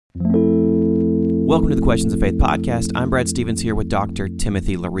Welcome to the Questions of Faith podcast. I'm Brad Stevens here with Dr.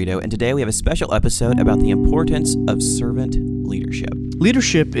 Timothy Laredo, and today we have a special episode about the importance of servant leadership.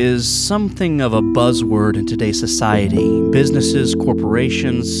 Leadership is something of a buzzword in today's society. Businesses,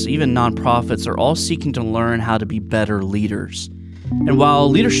 corporations, even nonprofits are all seeking to learn how to be better leaders. And while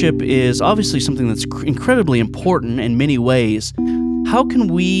leadership is obviously something that's incredibly important in many ways, how can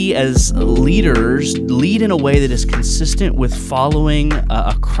we as leaders lead in a way that is consistent with following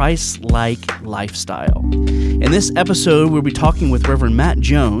a Christ-like lifestyle? In this episode, we'll be talking with Reverend Matt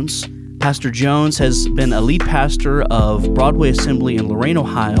Jones. Pastor Jones has been a lead pastor of Broadway Assembly in Lorain,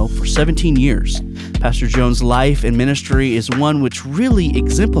 Ohio for 17 years. Pastor Jones' life and ministry is one which really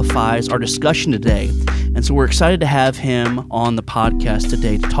exemplifies our discussion today. And so we're excited to have him on the podcast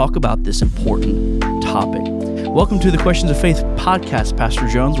today to talk about this important topic. Welcome to the Questions of Faith podcast, Pastor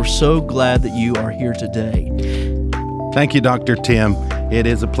Jones. We're so glad that you are here today. Thank you, Dr. Tim. It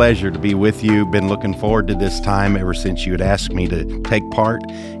is a pleasure to be with you. Been looking forward to this time ever since you had asked me to take part.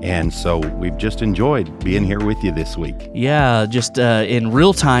 And so we've just enjoyed being here with you this week. Yeah, just in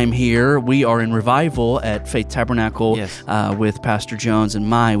real time here, we are in revival at Faith Tabernacle with Pastor Jones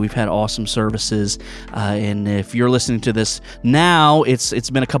and We've had awesome services. And if you're listening to this now, it's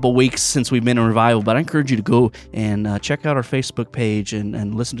been a couple weeks since we've been in revival, but I encourage you to go and check out our Facebook page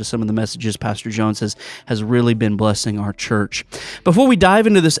and listen to some of the messages Pastor Jones has really been blessing our church. Before we dive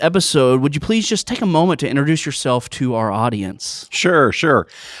into this episode, would you please just take a moment to introduce yourself to our audience? Sure.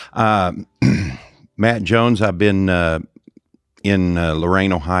 Matt Jones, I've been in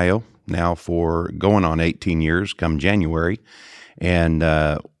Lorain, Ohio now for going on 18 years come January. And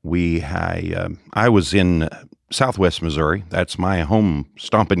I was in Southwest Missouri. That's my home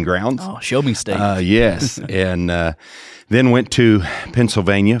stomping grounds. Oh, show me state. Yes. And then went to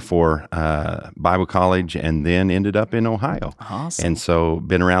Pennsylvania for Bible college and then ended up in Ohio. Awesome. And so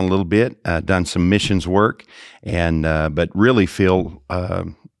been around a little bit, done some missions work, and but really feel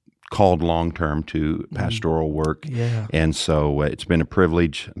called long-term to pastoral work. Yeah. And so it's been a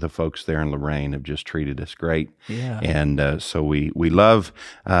privilege. The folks there in Lorain have just treated us great. Yeah. And so we love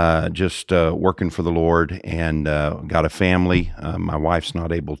just working for the Lord, and got a family. My wife's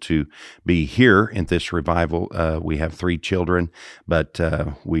not able to be here in this revival. We have 3 children, but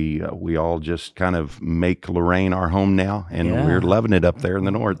we all just kind of make Lorain our home now, and we're loving it up there in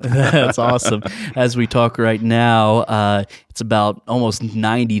the north. That's awesome. As we talk right now, it's about almost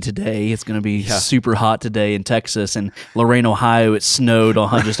 90 today. It's going to be super hot today in Texas, and Lorain, Ohio, it snowed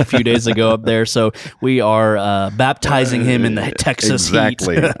just a few days ago up there. So we are baptizing him in the Texas heat.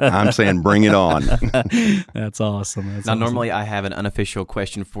 Exactly. I'm saying bring it on. That's awesome. Normally I have an unofficial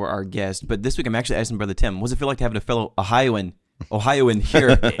question for our guest, but this week I'm actually asking Brother Tim, what does it feel like to have a fellow Ohioan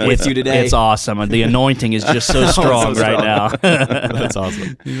here with you today? It's awesome. The anointing is just so strong right now. That's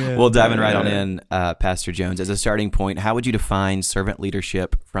awesome. Yeah. Well, diving right on in, Pastor Jones, as a starting point, how would you define servant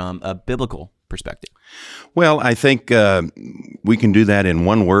leadership from a biblical perspective? Well, I think we can do that in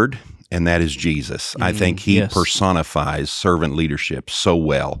one word, and that is Jesus. I think he personifies servant leadership so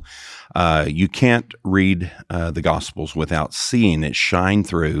well. You can't read the Gospels without seeing it shine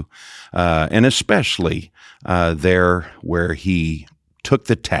through, and especially there where he took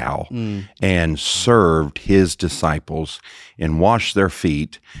the towel and served his disciples and washed their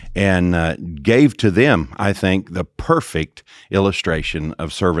feet and gave to them, I think, the perfect illustration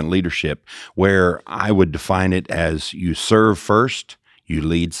of servant leadership, where I would define it as you serve first, you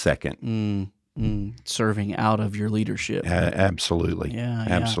lead second. Serving out of your leadership. Absolutely.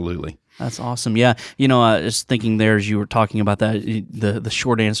 Absolutely. That's awesome. Yeah. Just thinking there as you were talking about that, the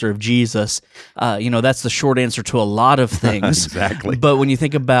short answer of Jesus, that's the short answer to a lot of things. Exactly. But when you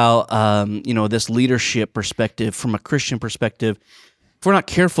think about, this leadership perspective from a Christian perspective, if we're not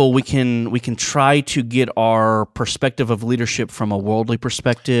careful, we can try to get our perspective of leadership from a worldly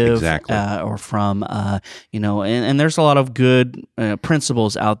perspective, exactly, or from and there's a lot of good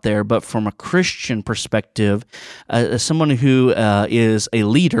principles out there. But from a Christian perspective, as someone who is a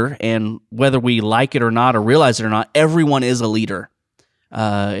leader, and whether we like it or not or realize it or not, everyone is a leader.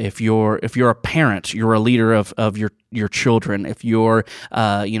 If you're a parent, you're a leader of your children. If you're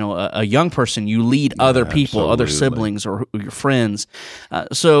a young person, you lead other people, absolutely, other siblings or your friends.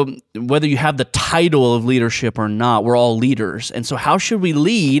 So whether you have the title of leadership or not, we're all leaders. And so how should we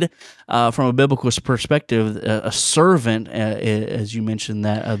lead from a biblical perspective, a servant, as you mentioned,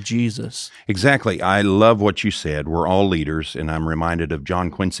 that of Jesus? Exactly. I love what you said. We're all leaders, and I'm reminded of John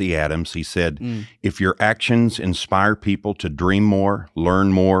Quincy Adams. He said, if your actions inspire people to dream more,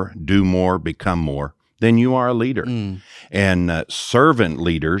 learn more, do more, become more, then you are a leader. And servant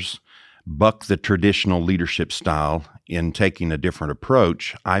leaders buck the traditional leadership style in taking a different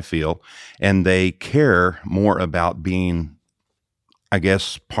approach, I feel, and they care more about being, I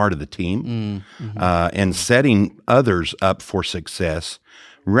guess, part of the team and setting others up for success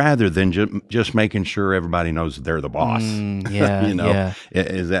rather than just making sure everybody knows they're the boss. Yeah,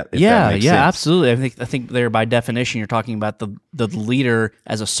 Is that if yeah, that makes yeah, sense? absolutely. I think there by definition you're talking about the leader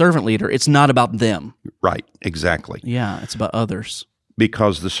as a servant leader. It's not about them. Right, exactly. Yeah, it's about others.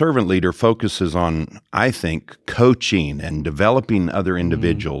 Because the servant leader focuses on, I think, coaching and developing other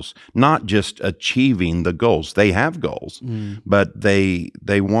individuals, not just achieving the goals. They have goals, but they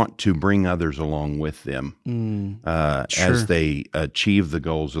want to bring others along with them as they achieve the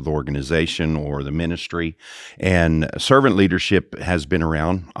goals of the organization or the ministry. And servant leadership has been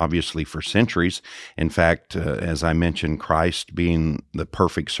around, obviously, for centuries. In fact, as I mentioned, Christ being the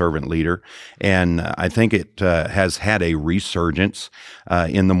perfect servant leader. And I think it has had a resurgence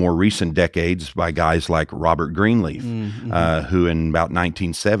in the more recent decades by guys like Robert Greenleaf, who in about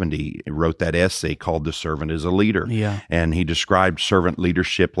 1970 wrote that essay called The Servant is a Leader. Yeah. And he described servant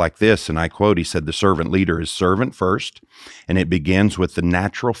leadership like this, and I quote, he said, "The servant leader is servant first, and it begins with the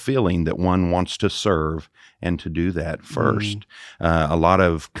natural feeling that one wants to serve and to do that first." A lot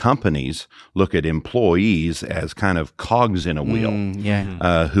of companies look at employees as kind of cogs in a wheel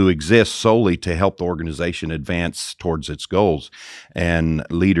who exist solely to help the organization advance towards its goals. And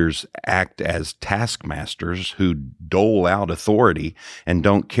leaders act as taskmasters who dole out authority and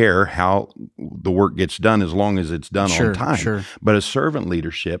don't care how the work gets done as long as it's done on time. But a servant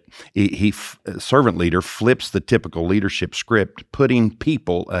leadership, servant leader flips the typical leadership script, putting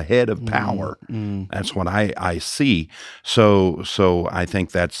people ahead of power. That's what I see. So I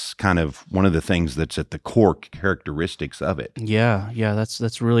think that's kind of one of the things that's at the core characteristics of it. Yeah,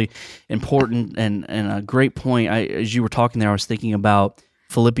 that's really important and a great point. As you were talking there, I was thinking about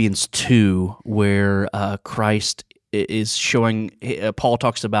Philippians 2, where Christ is showing, Paul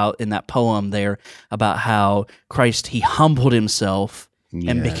talks about in that poem there about how Christ, he humbled himself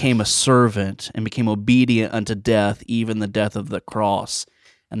and became a servant and became obedient unto death, even the death of the cross.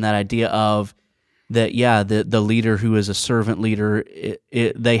 And that idea of that, the leader who is a servant leader,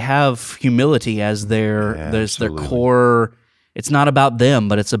 they have humility as their core. It's not about them,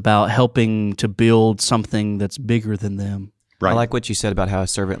 but it's about helping to build something that's bigger than them. Right. I like what you said about how a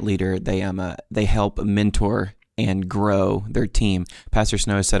servant leader, they help mentor and grow their team. Pastor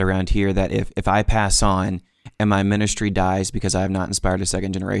Snow said around here that if I pass on and my ministry dies because I have not inspired a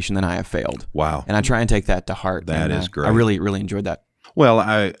second generation, then I have failed. Wow. And I try and take that to heart. That is great. I really, really enjoyed that. Well,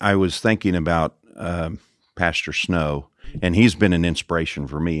 I was thinking about Pastor Snow, and he's been an inspiration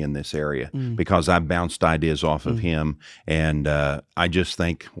for me in this area because I've bounced ideas off of him, and I just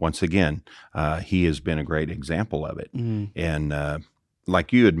think, once again, he has been a great example of it. And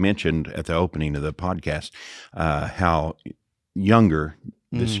like you had mentioned at the opening of the podcast, how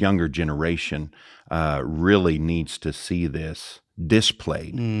this younger generation really needs to see this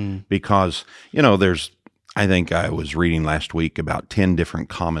displayed because, I think I was reading last week about 10 different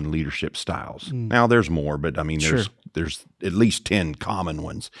common leadership styles. Now there's more, but I mean, there's at least 10 common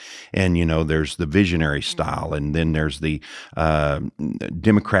ones. And, there's the visionary style, and then there's the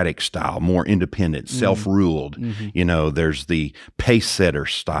democratic style, more independent, self-ruled. There's the pace setter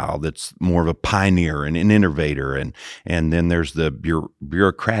style that's more of a pioneer and an innovator. And then there's the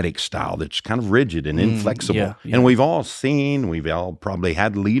bureaucratic style that's kind of rigid and inflexible. And we've all probably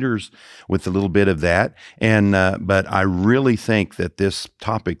had leaders with a little bit of that. And but I really think that this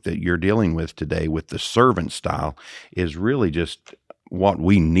topic that you're dealing with today with the servant style is really just what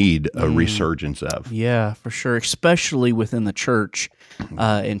we need a resurgence of. Yeah, for sure, especially within the church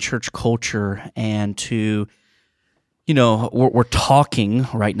and church culture. And to, we're talking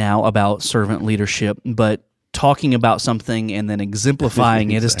right now about servant leadership, but talking about something and then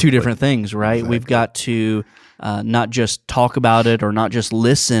exemplifying it is two different things, right? Exactly. We've got to not just talk about it or not just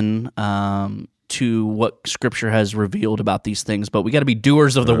listen to what Scripture has revealed about these things, but we got to be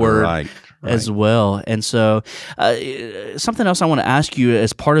doers of the Word as well. And so something else I want to ask you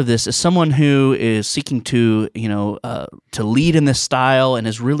as part of this is someone who is seeking to, to lead in this style and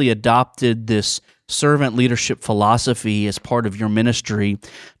has really adopted this servant leadership philosophy as part of your ministry.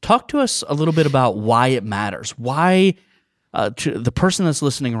 Talk to us a little bit about why it matters. Why, to the person that's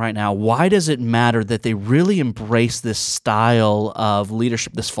listening right now, why does it matter that they really embrace this style of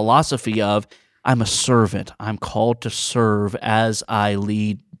leadership, this philosophy of, I'm a servant. I'm called to serve as I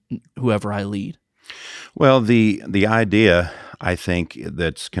lead whoever I lead? Well, the idea, I think,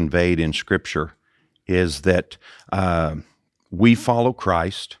 that's conveyed in Scripture is that we follow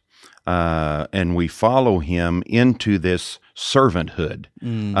Christ and we follow Him into this servanthood.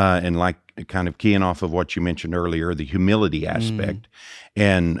 And like kind of keying off of what you mentioned earlier, the humility aspect.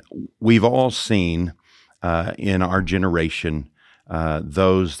 And we've all seen in our generation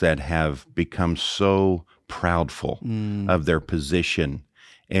those that have become so proudful of their position.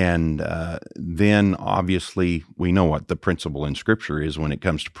 And then obviously we know what the principle in Scripture is when it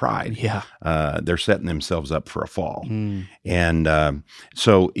comes to pride. Yeah. They're setting themselves up for a fall. And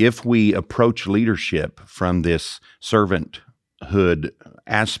so if we approach leadership from this servanthood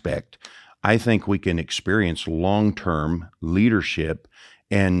aspect, I think we can experience long-term leadership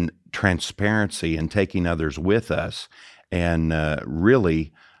and transparency and taking others with us, and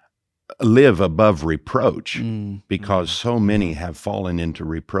really live above reproach, because so many have fallen into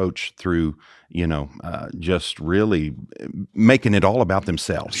reproach through, just really making it all about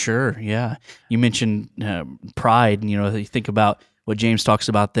themselves. Sure, yeah. You mentioned pride, you think about what James talks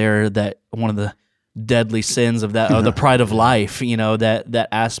about there, that one of the deadly sins of that, or the pride of life, that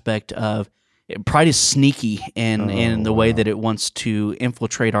aspect of pride is sneaky in the way that it wants to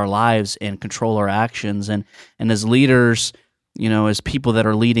infiltrate our lives and control our actions. And as leaders, as people that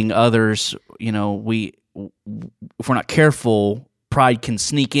are leading others, if we're not careful, pride can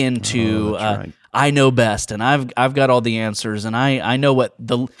sneak into, right. I know best, and I've got all the answers, and I know what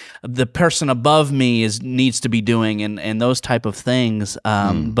the person above me needs to be doing, and those type of things.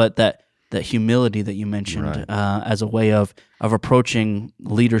 But that humility that you mentioned, Right. As a way of approaching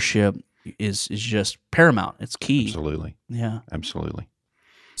leadership is just paramount. It's key. Absolutely. Yeah. Absolutely.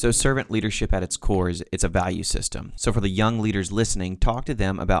 So servant leadership at its core it's a value system. So for the young leaders listening, talk to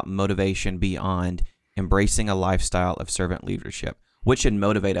them about motivation beyond embracing a lifestyle of servant leadership. What should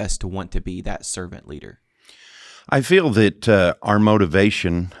motivate us to want to be that servant leader? I feel that our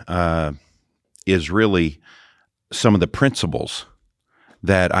motivation is really some of the principles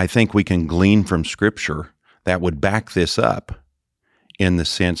that I think we can glean from Scripture that would back this up, in the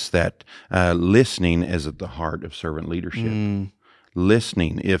sense that listening is at the heart of servant leadership.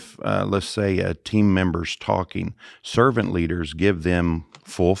 Listening, if let's say a team member's talking, servant leaders give them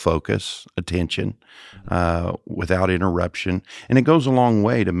full focus, attention, without interruption, and it goes a long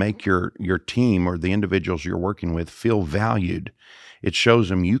way to make your team or the individuals you're working with feel valued. It shows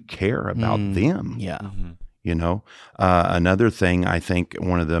them you care about them. Yeah. Another thing, I think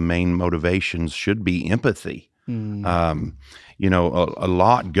one of the main motivations should be empathy. A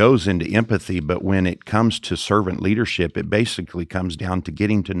lot goes into empathy, but when it comes to servant leadership, it basically comes down to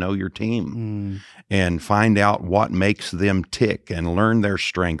getting to know your team and find out what makes them tick and learn their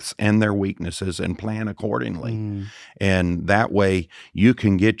strengths and their weaknesses and plan accordingly. And that way you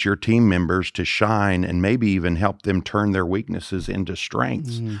can get your team members to shine and maybe even help them turn their weaknesses into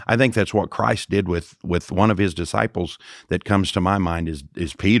strengths. I think that's what Christ did with one of his disciples that comes to my mind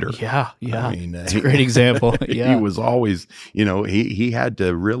is Peter. Yeah. I mean, It's a great example. Yeah. He was always, he had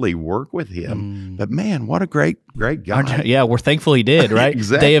to really work with him. But man, what a great guy. Yeah, we're thankful he did, right?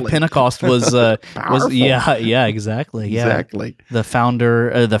 Exactly. Day of Pentecost was Powerful. yeah, exactly. Yeah. Exactly. The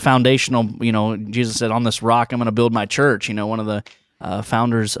founder, the foundational, Jesus said, on this rock I'm going to build my church, one of the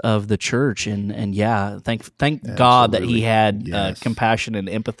founders of the church, and yeah, thank God that he had Yes. compassion and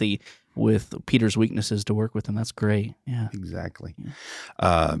empathy with Peter's weaknesses to work with him. That's great. Yeah. Exactly.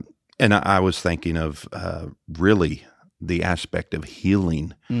 And I was thinking of really the aspect of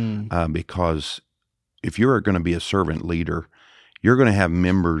healing, because if you're going to be a servant leader, you're going to have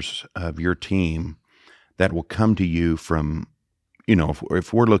members of your team that will come to you from,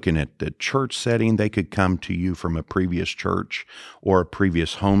 if we're looking at the church setting, they could come to you from a previous church or a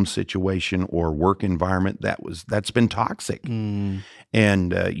previous home situation or work environment that's been toxic.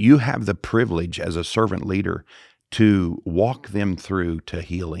 And you have the privilege as a servant leader to walk them through to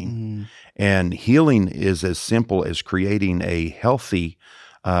healing. And healing is as simple as creating a healthy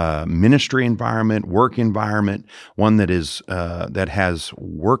ministry environment, work environment, one that is that has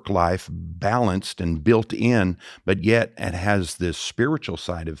work life balanced and built in, but yet it has this spiritual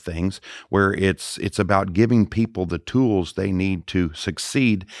side of things where it's about giving people the tools they need to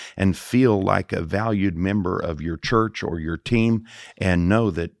succeed and feel like a valued member of your church or your team, and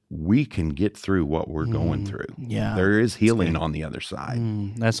know that we can get through what we're going through. Yeah. There is healing on the other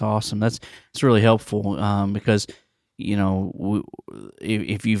side. That's awesome. It's really helpful because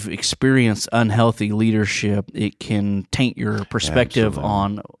if you've experienced unhealthy leadership, it can taint your perspective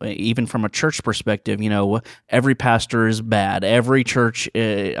on, even from a church perspective, every pastor is bad, every church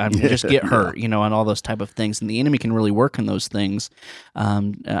just get hurt, and all those type of things. And the enemy can really work in those things.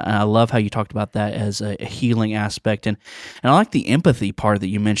 And I love how you talked about that as a healing aspect. And I like the empathy part that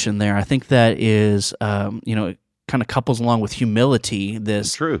you mentioned there. I think that is, it kind of couples along with humility,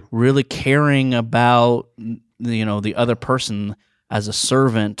 this True. really caring about the other person, as a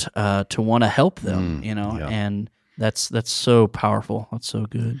servant to want to help them, and that's so powerful. That's so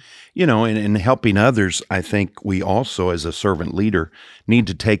good. In helping others, I think we also, as a servant leader, need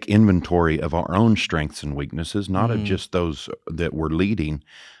to take inventory of our own strengths and weaknesses, not of just those that we're leading,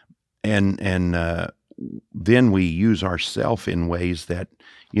 and then we use ourselves in ways that,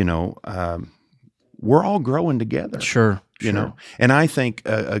 we're all growing together. Sure. And I think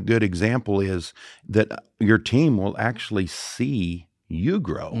a good example is that your team will actually see you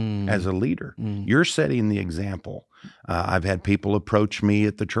grow as a leader. You're setting the example. I've had people approach me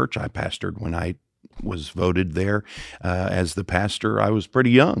at the church I pastored when I was voted there as the pastor. I was pretty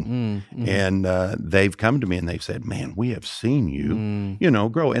young, and they've come to me and they've said, "Man, we have seen you,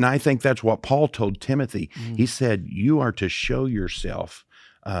 grow." And I think that's what Paul told Timothy. He said, "You are to show yourself.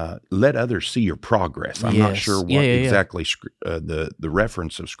 Let others see your progress." I'm not sure what exactly the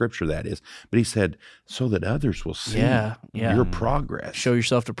reference of Scripture that is, but he said, so that others will see your progress. Show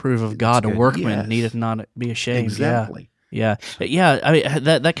yourself to prove of God, a workman needeth not be ashamed. Exactly. Yeah. I mean,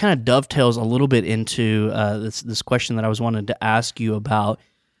 that kind of dovetails a little bit into this question that I was wanting to ask you about,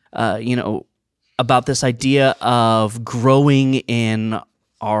 about this idea of growing in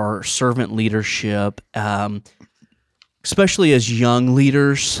our servant leadership, especially as young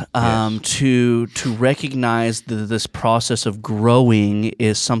leaders, to recognize that this process of growing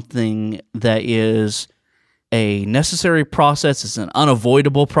is something that is a necessary process. It's an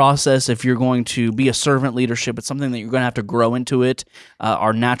unavoidable process. If you're going to be a servant leadership, it's something that you're going to have to grow into it.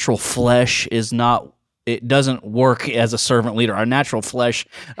 Our natural flesh it doesn't work as a servant leader. Our natural flesh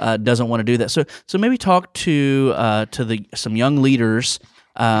doesn't want to do that. So maybe talk to some young leaders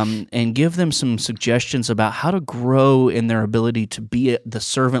and give them some suggestions about how to grow in their ability to be the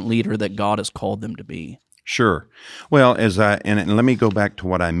servant leader that God has called them to be. Sure. Well, and let me go back to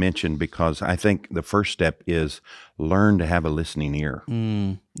what I mentioned, because I think the first step is learn to have a listening ear.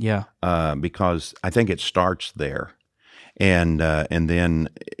 Because I think it starts there, and then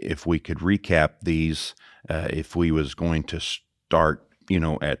if we could recap these, if we was going to start,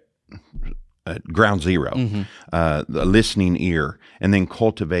 at ground zero, the listening ear, and then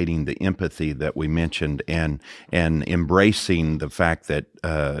cultivating the empathy that we mentioned, and embracing the fact that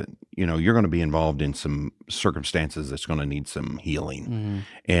you're going to be involved in some circumstances that's going to need some healing,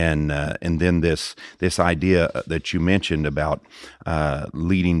 and then this idea that you mentioned about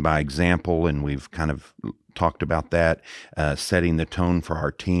leading by example, and we've kind of talked about that, setting the tone for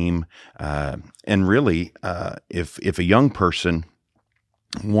our team, and really, if a young person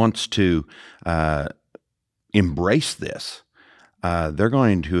wants to embrace this, they're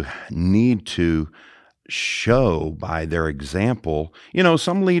going to need to show by their example.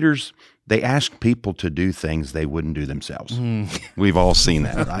 Some leaders, they ask people to do things they wouldn't do themselves. We've all seen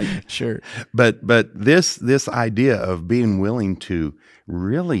that, right? Sure. But this idea of being willing to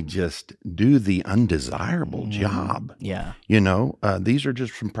really just do the undesirable job. Yeah. These are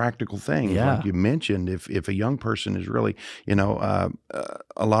just some practical things. Yeah. Like you mentioned, if a young person is really, a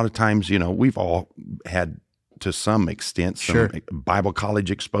lot of times, we've all had, to some extent, some Bible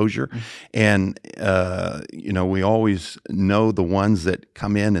college exposure. And, we always know the ones that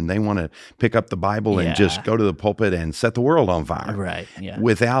come in and they want to pick up the Bible and just go to the pulpit and set the world on fire. Right, yeah.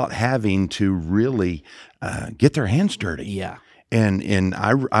 Without having to really get their hands dirty. Yeah. And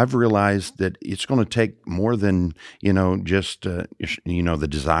I've realized that it's going to take more than, just, the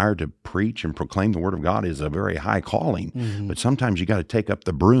desire to preach and proclaim the Word of God is a very high calling. But sometimes you got to take up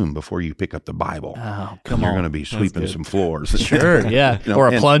the broom before you pick up the Bible. Oh, come on. You're going to be sweeping some floors. Sure, yeah. Or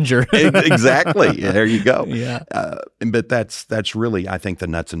a plunger. Exactly. There you go. Yeah. But that's really, I think, the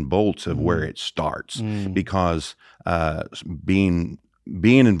nuts and bolts of where it starts, because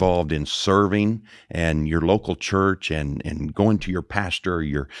being involved in serving and your local church and going to your pastor or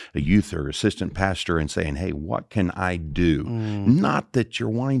your youth or assistant pastor and saying, hey, what can I do? Not that you're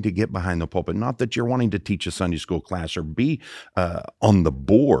wanting to get behind the pulpit, not that you're wanting to teach a Sunday school class or be on the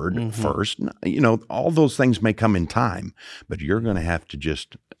board first. All those things may come in time, but you're going to have to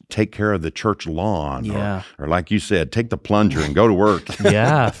just take care of the church lawn, or like you said, take the plunger and go to work.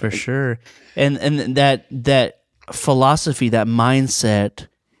 Yeah, for sure. And that philosophy, that mindset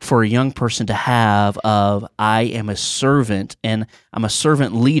for a young person to have of, I am a servant and I'm a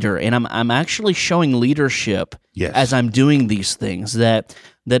servant leader, and I'm actually showing leadership as I'm doing these things, that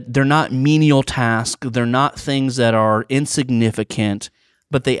they're not menial tasks, they're not things that are insignificant,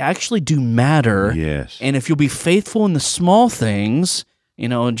 but they actually do matter. Yes. And if you'll be faithful in the small things,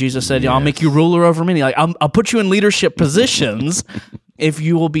 Jesus said, I'll make you ruler over many. Like I'll put you in leadership positions if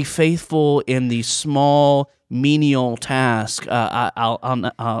you will be faithful in the small, menial task.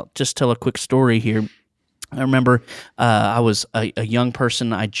 I'll just tell a quick story here. I remember I was a young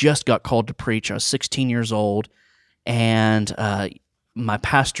person. I just got called to preach. I was 16 years old, and my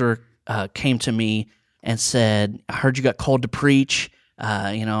pastor came to me and said, "I heard you got called to preach.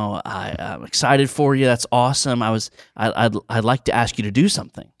 I'm excited for you. That's awesome. I'd like to ask you to do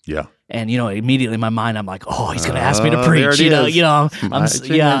something." Yeah. And immediately in my mind, I'm like, "Oh, he's going to ask me to preach." I'm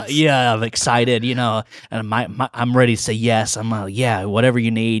excited. And I'm ready to say yes. I'm like, yeah, whatever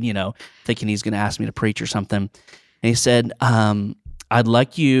you need. Thinking he's going to ask me to preach or something. And he said, "I'd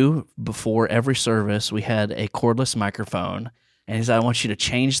like you before every service. We had a cordless microphone, and he said, I want you to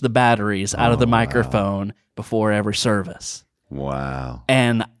change the batteries out of the microphone before every service." Wow.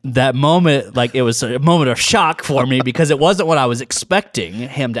 And that moment, it was a moment of shock for me because it wasn't what I was expecting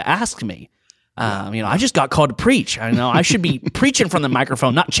him to ask me. I just got called to preach. I should be preaching from the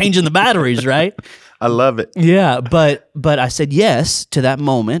microphone, not changing the batteries, right? I love it. Yeah, but I said yes to that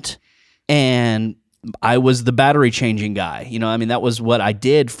moment, and I was the battery changing guy. That was what I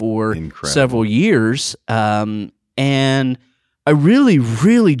did for several years. And I really,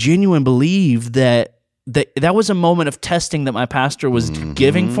 really genuinely believe that was a moment of testing that my pastor was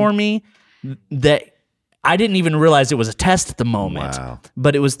giving for me, that I didn't even realize it was a test at the moment. Wow.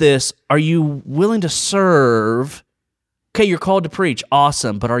 But it was this: are you willing to serve? Okay, you're called to preach.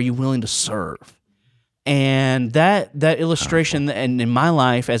 Awesome. But are you willing to serve? And that illustration, and in my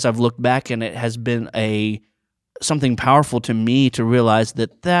life, as I've looked back, and it has been something powerful to me to realize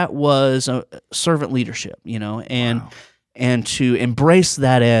that was a servant leadership, and. Wow. And to embrace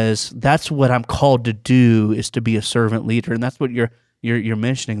that as that's what I'm called to do, is to be a servant leader, and that's what you're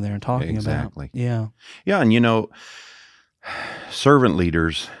mentioning there and talking about. Exactly. Yeah. Yeah, and servant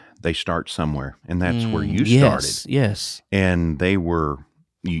leaders, they start somewhere, and that's where you started. Yes. And they were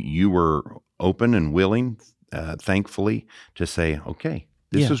you were open and willing, thankfully, to say, okay,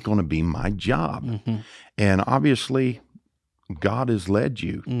 this is going to be my job, and obviously, God has led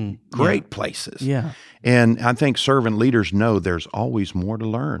you great places. Yeah. And I think servant leaders know there's always more to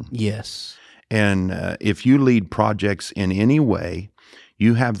learn. Yes. And if you lead projects in any way,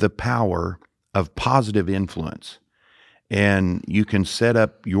 you have the power of positive influence. And you can set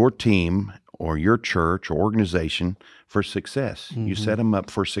up your team or your church or organization for success. You set them up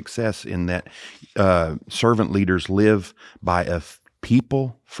for success in that servant leaders live by a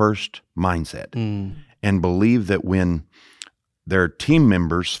people-first mindset and believe that when their team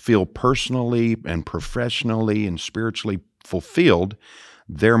members feel personally and professionally and spiritually fulfilled,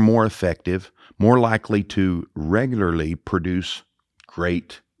 they're more effective, more likely to regularly produce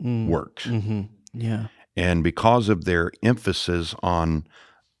great works. Yeah. And because of their emphasis on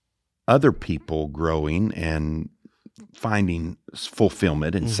other people growing and finding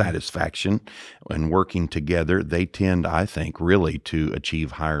fulfillment and satisfaction and working together, they tend, I think, really to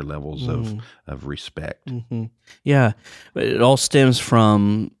achieve higher levels of respect. Yeah, it all stems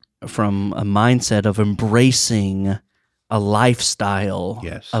from a mindset of embracing a lifestyle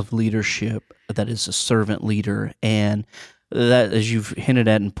of leadership that is a servant leader, and that, as you've hinted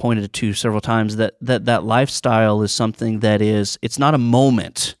at and pointed to several times, that lifestyle is something that it's not a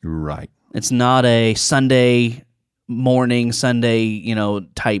moment. Right. It's not a Sunday morning,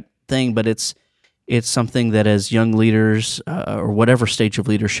 type thing, but it's something that as young leaders or whatever stage of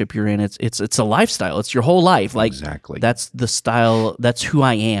leadership you're in, it's a lifestyle. It's your whole life. Exactly. That's the style. That's who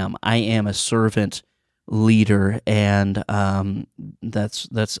I am. I am a servant leader, and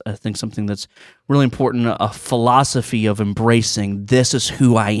that's I think something that's really important. A philosophy of embracing this is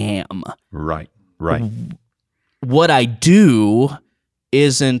who I am. Right. What I do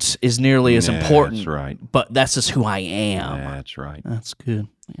is nearly as important. That's right. But that's just who I am. That's right. That's good.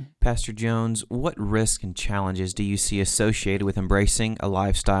 Pastor Jones, what risks and challenges do you see associated with embracing a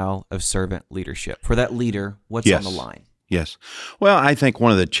lifestyle of servant leadership? For that leader, what's on the line? Yes. Well, I think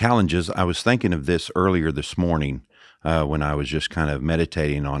one of the challenges, I was thinking of this earlier this morning when I was just kind of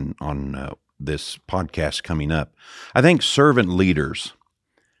meditating on this podcast coming up. I think servant leaders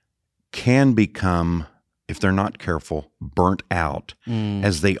can become, if they're not careful, burnt out,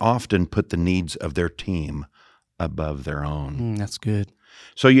 as they often put the needs of their team above their own. That's good.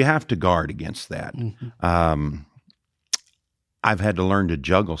 So you have to guard against that. I've had to learn to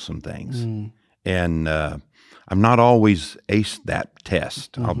juggle some things, and I'm not always aced that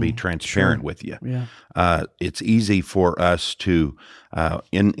test. I'll be transparent with you. Yeah. It's easy for us to,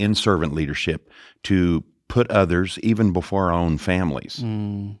 in servant leadership, to put others even before our own families.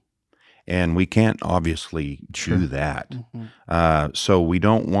 And we can't obviously do that. So we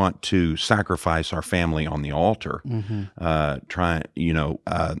don't want to sacrifice our family on the altar.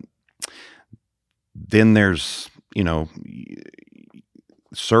 Then there's,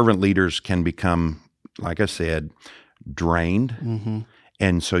 servant leaders can become like I said, drained. Mm-hmm.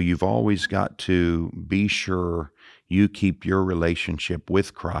 And so you've always got to be sure you keep your relationship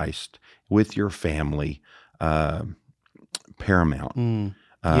with Christ, with your family, paramount.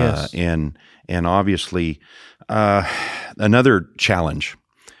 Yes. And obviously, another challenge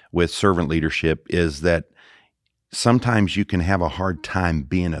with servant leadership is that sometimes you can have a hard time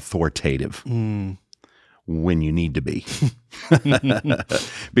being authoritative when you need to be.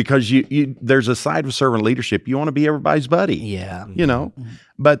 Because you there's a side of servant leadership, you want to be everybody's buddy. Yeah.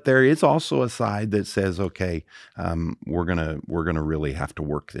 But there is also a side that says, okay, we're gonna really have to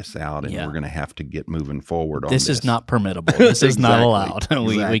work this out, and we're gonna have to get moving forward on this. This is not permittable. This is not allowed.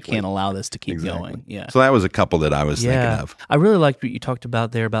 We Exactly. can't allow this to keep going. Yeah. So that was a couple that I was thinking of. I really liked what you talked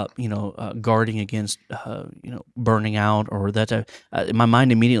about there about guarding against burning out, or that. My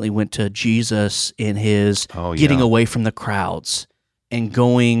mind immediately went to Jesus in his getting away from the crowds and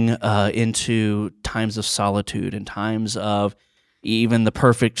going into times of solitude and times of even the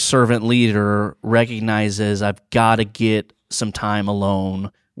perfect servant leader recognizes I've got to get some time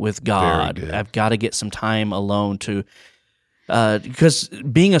alone with God. I've got to get some time alone to because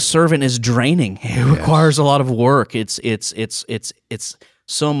being a servant is draining. It requires a lot of work. It's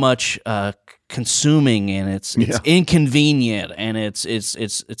so much consuming, and it's inconvenient, and it's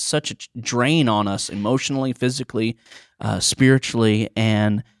such a drain on us emotionally, physically, spiritually,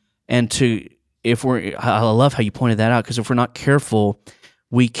 and to I love how you pointed that out, because if we're not careful,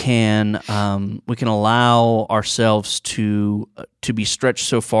 we can allow ourselves to be stretched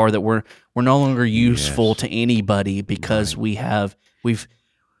so far that we're no longer useful to anybody, because we've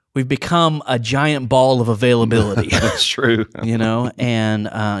become a giant ball of availability. That's true. And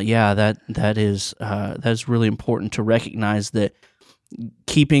that is really important to recognize, that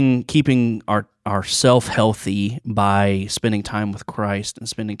keeping ourself healthy by spending time with Christ and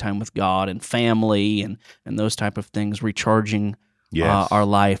spending time with God and family and those type of things, recharging our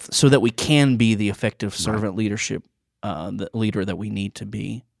life so that we can be the effective servant leadership, the leader that we need to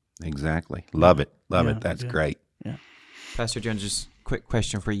be. Exactly. Love it. That's great. Yeah. Pastor Jones, just quick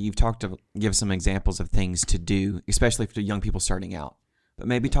question for you. You've talked to give some examples of things to do, especially for young people starting out. But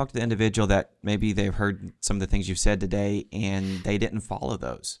maybe talk to the individual that maybe they've heard some of the things you've said today and they didn't follow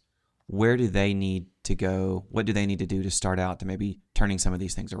those. Where do they need to go? What do they need to do to start out to maybe turning some of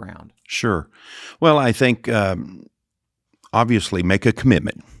these things around? Sure. Well, I think obviously make a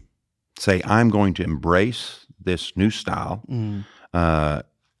commitment. Say, I'm going to embrace this new style.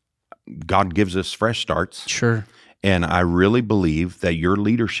 God gives us fresh starts. Sure. And I really believe that your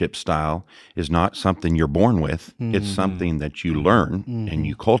leadership style is not something you're born with. It's something that you learn and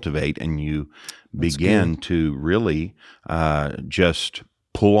you cultivate, and you begin to really just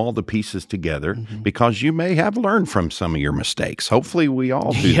pull all the pieces together, because you may have learned from some of your mistakes. Hopefully we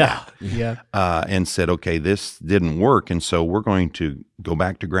all do that. And said, okay, this didn't work, and so we're going to go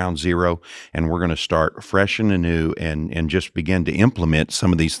back to ground zero, and we're going to start fresh and anew, and just begin to implement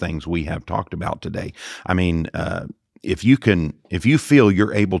some of these things we have talked about today. I mean, if you feel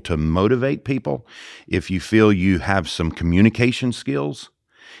you're able to motivate people, if you feel you have some communication skills,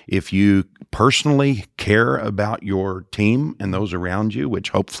 if you personally care about your team and those around you, which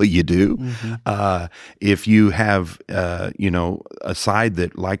hopefully you do, if you have, a side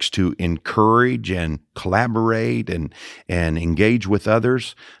that likes to encourage and collaborate and engage with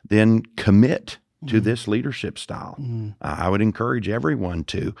others, then commit to this leadership style. I would encourage everyone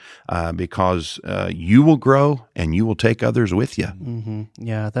to, because you will grow and you will take others with you.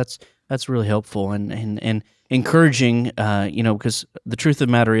 Yeah, that's really helpful and encouraging, because the truth of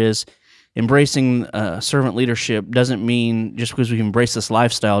the matter is, embracing servant leadership doesn't mean, just because we embrace this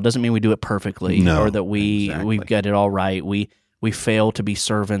lifestyle, doesn't mean we do it perfectly, or that we've got it all right. We fail to be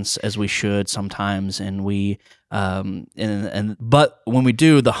servants as we should sometimes, and but when we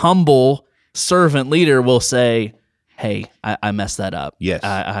do, the humble servant leader will say, "Hey, I messed that up." Yes,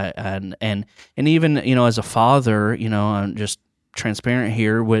 and even as a father, I'm just transparent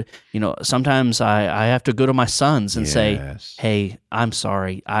here. Sometimes I have to go to my sons and say, "Hey, I'm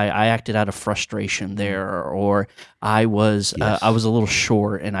sorry. I acted out of frustration there, or I was a little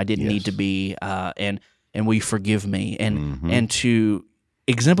short and I didn't need to be, and will you forgive me?" And to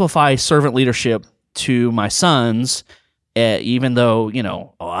exemplify servant leadership to my sons. Even though,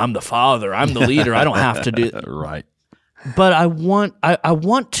 I'm the father, I'm the leader, I don't have to do right. But I want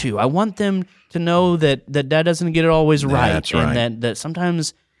them to know that Dad doesn't get it always right. That's right. And that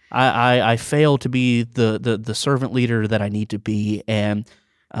sometimes I fail to be the servant leader that I need to be, and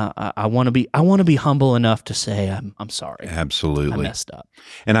I want to be humble enough to say I'm sorry. Absolutely, I messed up.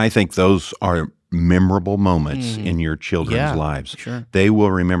 And I think those are memorable moments in your children's lives. Sure. They will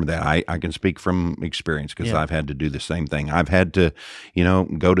remember that. I can speak from experience because I've had to do the same thing. I've had to,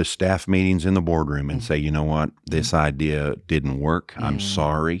 go to staff meetings in the boardroom and say, you know what, this idea didn't work. I'm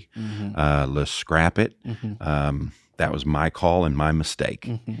sorry. Let's scrap it. That was my call and my mistake,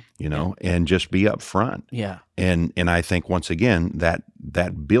 and just be upfront. Yeah. And I think once again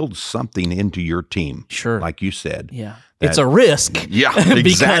that builds something into your team. Sure. Like you said. Yeah. It's a risk. Yeah,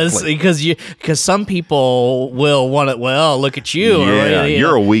 exactly. because some people will want to, look at you. Yeah,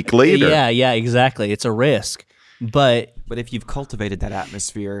 you're a weak leader. Yeah, exactly. It's a risk. But if you've cultivated that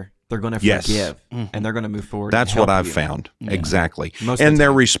atmosphere, they're going to forgive and they're going to move forward. That's what I've found. Yeah. Exactly. And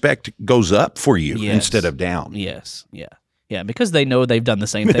their respect goes up for you instead of down. Yes. Yeah. Yeah, because they know they've done the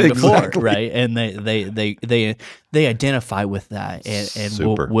same thing before, right? And they identify with that and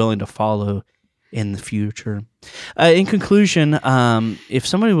will willing to follow in the future. In conclusion, if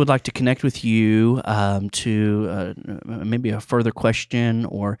somebody would like to connect with you to maybe a further question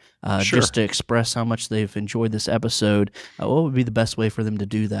or just to express how much they've enjoyed this episode, what would be the best way for them to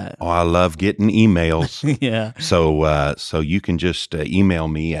do that? Oh, I love getting emails. Yeah. So you can just email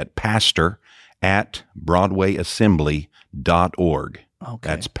me at pastor@broadwayassembly.org. Okay.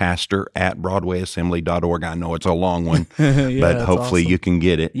 That's pastor@broadwayassembly.org. I know it's a long one, but hopefully you can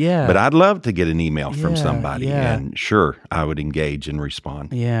get it. Yeah. But I'd love to get an email from somebody, and sure, I would engage and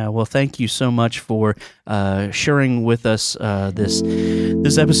respond. Yeah. Well, thank you so much for sharing with us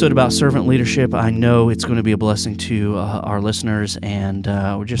this episode about servant leadership. I know it's going to be a blessing to our listeners, and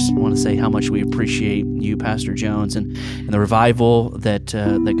we just want to say how much we appreciate you, Pastor Jones, and the revival that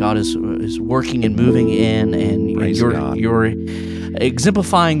God is working and moving in, and you're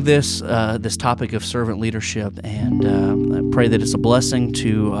exemplifying this topic of servant leadership, and I pray that it's a blessing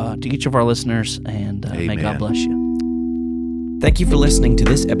to each of our listeners, and may God bless you. Thank you for listening to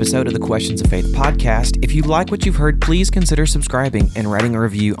this episode of the Questions of Faith podcast. If you like what you've heard, please consider subscribing and writing a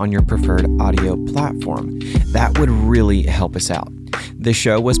review on your preferred audio platform. That would really help us out. This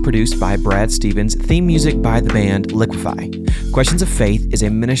show was produced by Brad Stevens, theme music by the band Liquefy. Questions of Faith is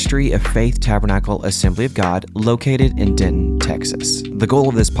a ministry of Faith Tabernacle Assembly of God located in Denton, Texas. The goal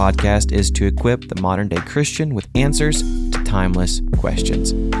of this podcast is to equip the modern-day Christian with answers to timeless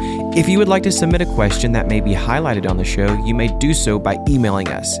questions. If you would like to submit a question that may be highlighted on the show, you may do so by emailing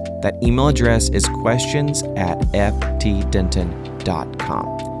us. That email address is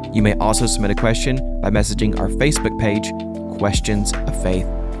questions@ftdenton.com. You may also submit a question by messaging our Facebook page, Questions of Faith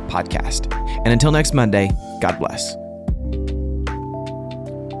Podcast. And until next Monday, God bless.